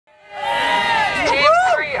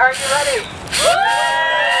are you ready? 4,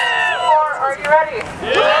 are you ready? 5,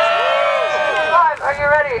 are you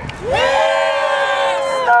ready?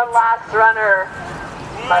 The last runner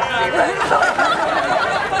must be ready.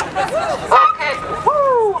 Okay,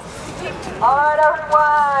 woo! Alright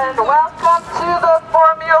everyone, welcome to the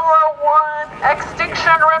Formula 1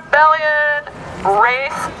 Extinction Rebellion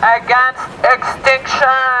Race Against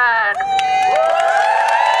Extinction!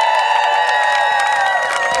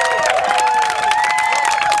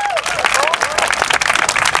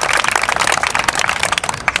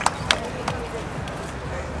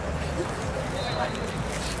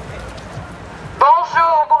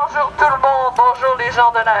 Bonjour tout le monde, bonjour les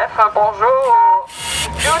gens de la F1, bonjour.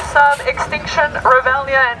 Nous sommes Extinction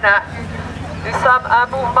Rebellion. Nous sommes un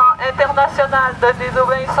mouvement international de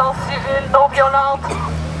désobéissance civile non violente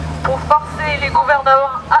pour forcer les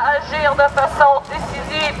gouvernements à agir de façon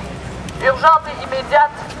décisive, urgente et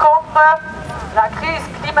immédiate contre la crise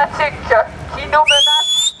climatique qui nous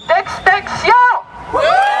menace d'extinction.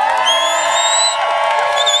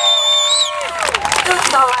 Nous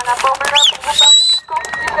sommes à la Formule 1 pour vous parler d'une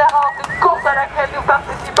course différente, une course à laquelle nous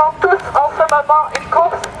participons tous en ce moment, une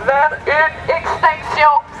course vers une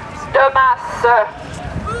extinction de masse.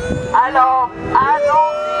 Alors,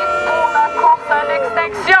 allons-y pour la course à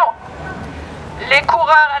l'extinction. Les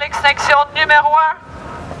coureurs à l'extinction numéro 1,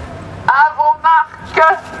 à vos marques,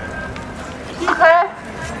 prêts,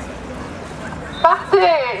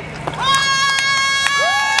 partez!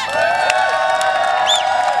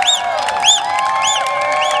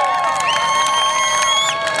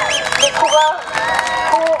 Les coureurs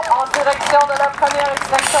courent en direction de la première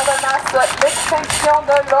extinction de masse, l'extinction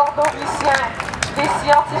de l'ordovicien. Les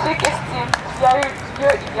scientifiques estiment qu'il y a eu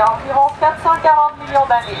lieu il y a environ 440 millions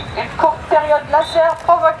d'années. Une courte période glaciaire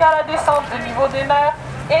provoqua la descente du niveau des mers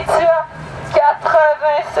et tua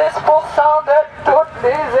 86% de toutes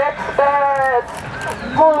les espèces.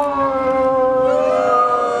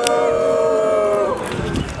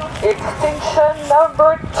 Extinction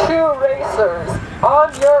number 2 racers.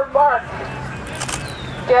 On your mark.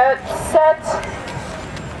 Get set.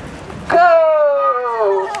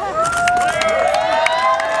 Go!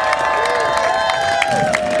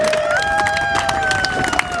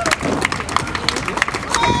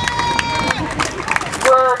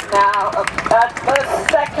 We're now at the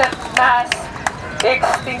second mass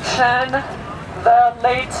extinction, the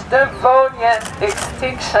late Devonian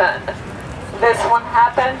extinction. This one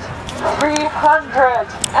happened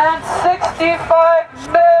 365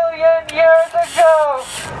 million years ago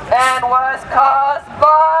and was caused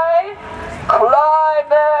by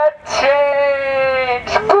climate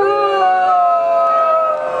change. Boo!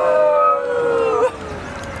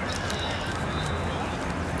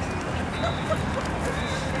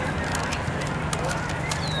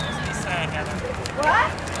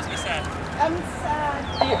 What? I'm sad.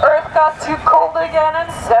 The Earth got too cold again and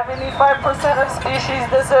 75% of species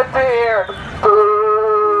disappeared.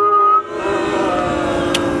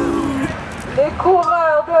 Les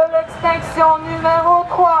coureurs de l'extinction numéro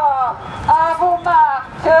 3, à vos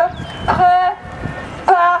marques, prêts,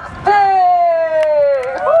 partez!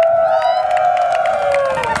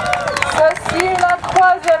 Ceci est la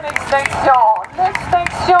troisième extinction,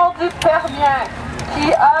 l'extinction du Permien,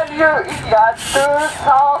 qui a lieu il y a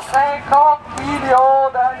 250 millions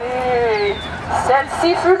d'années.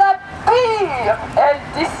 Celle-ci fut la pire. Elle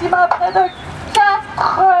décima près de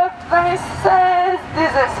 96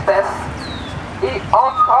 des espèces. Et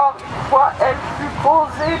encore une fois, elle fut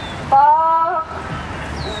causée par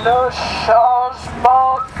le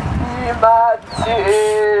changement climatique.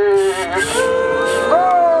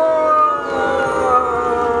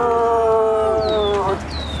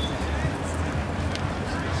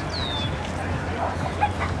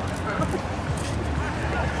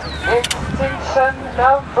 Extinction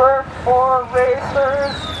number 4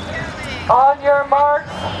 racers, on your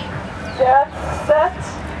marks, get set,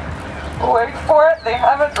 wait for it, they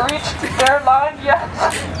haven't reached their line yet,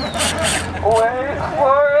 wait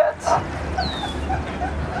for it,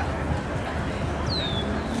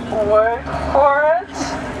 wait for it,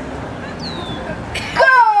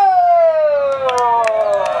 go!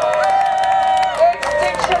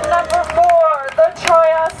 Extinction number 4, the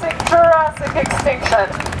Triassic-Jurassic extinction,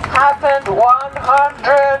 happened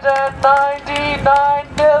 199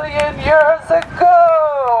 million years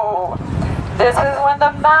ago. This is when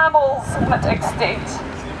the mammals went extinct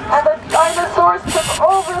and the dinosaurs took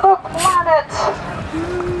over the planet.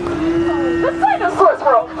 The dinosaurs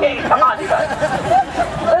were okay, come on you guys.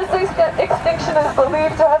 This extinction is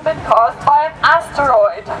believed to have been caused by an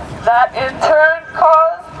asteroid that in turn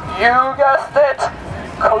caused, you guessed it,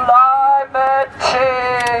 climate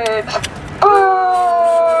change.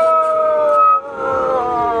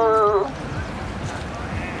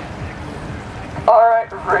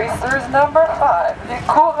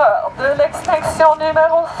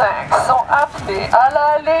 sont appelés à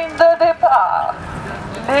la ligne de départ.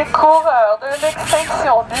 Les coureurs de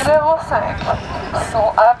l'extinction numéro 5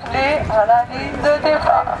 sont appelés à la ligne de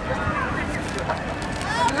départ.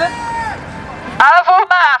 À vos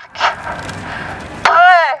marques.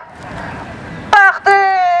 Prêts.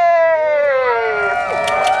 Partez.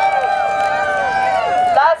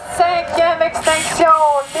 La 5e extinction,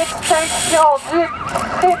 l'extinction du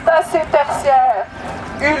Crétacé tertiaire,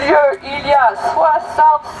 eut lieu il y a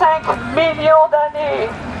 65 millions d'années.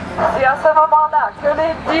 C'est à ce moment-là que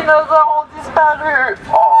les dinosaures ont disparu.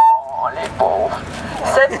 Oh, les pauvres.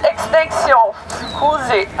 Cette extinction fut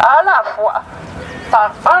causée à la fois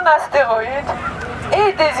par un astéroïde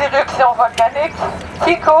et des éruptions volcaniques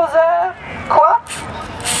qui causèrent quoi?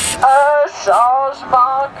 Un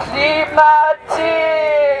changement climatique.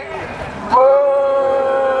 Bouh!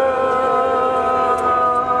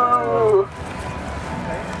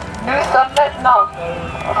 Nous sommes maintenant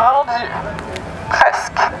rendus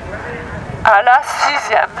presque à la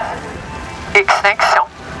 6e extinction.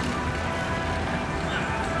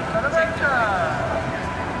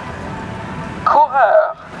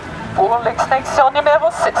 Coureurs pour l'extinction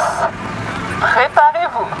numéro 6.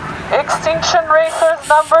 Préparez-vous. Extinction Racers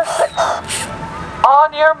number 6.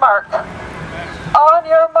 On your mark. On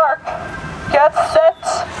your mark. Get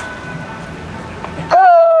set. Go!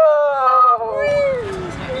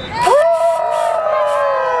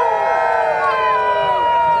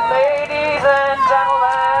 Ladies and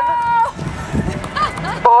gentlemen,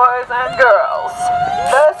 boys and girls,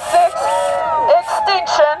 the 6th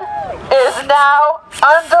extinction is now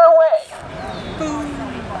underway.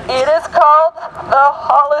 It is called the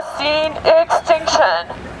Holocene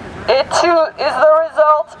extinction. It too is the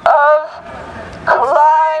result of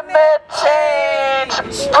climate change.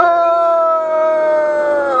 Boo!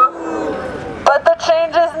 But the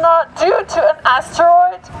change is not due to an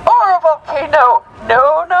asteroid or a volcano.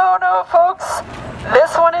 No, no, no, folks.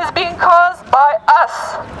 This one is being caused by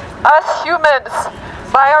us humans,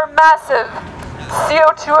 by our massive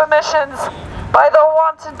CO2 emissions, by the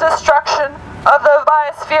wanton destruction of the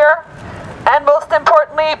biosphere, and most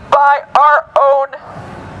importantly, by our own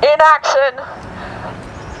inaction.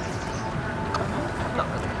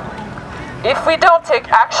 If we don't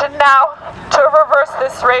take action now to reverse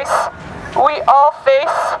this race, we all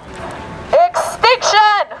face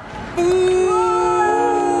extinction!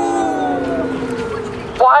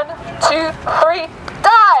 1, 2, 3,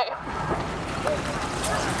 die!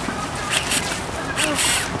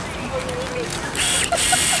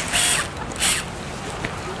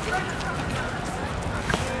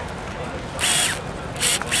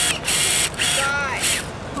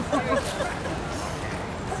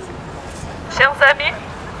 Chers amis,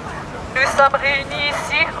 nous sommes réunis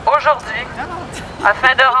ici aujourd'hui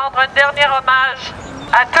afin de rendre un dernier hommage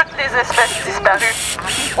à toutes les espèces disparues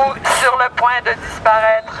ou sur le point de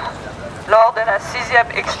disparaître lors de la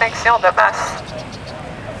 6e extinction de masse.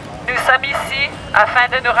 Nous sommes ici afin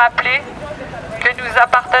de nous rappeler que nous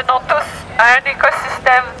appartenons tous à un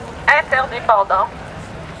écosystème interdépendant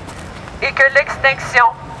et que l'extinction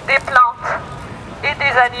des plantes et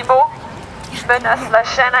des animaux menace la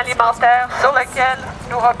chaîne alimentaire sur laquelle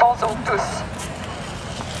nous reposons tous.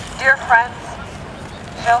 Dear friends,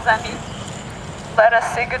 chers amis, let us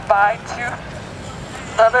say goodbye to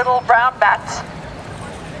the little brown bat,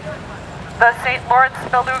 the St. Lawrence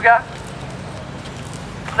beluga,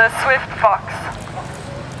 the swift fox,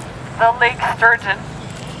 the lake sturgeon,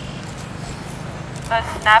 the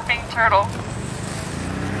snapping turtle,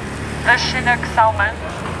 the Chinook salmon,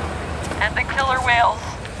 and the killer whales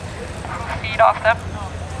who feed off them,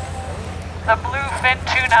 the bluefin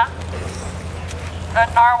tuna, the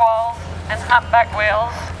narwhals and humpback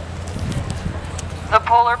whales, the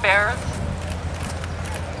polar bears,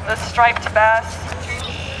 the striped bass,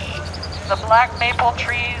 the black maple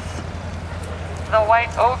trees, the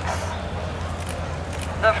white oaks,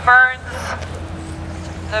 the ferns,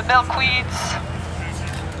 the milkweeds,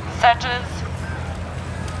 sedges,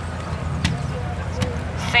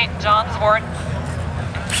 St. John's wort,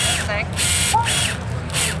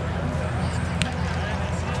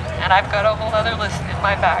 and I've got a whole other list in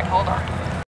my bag. Hold on.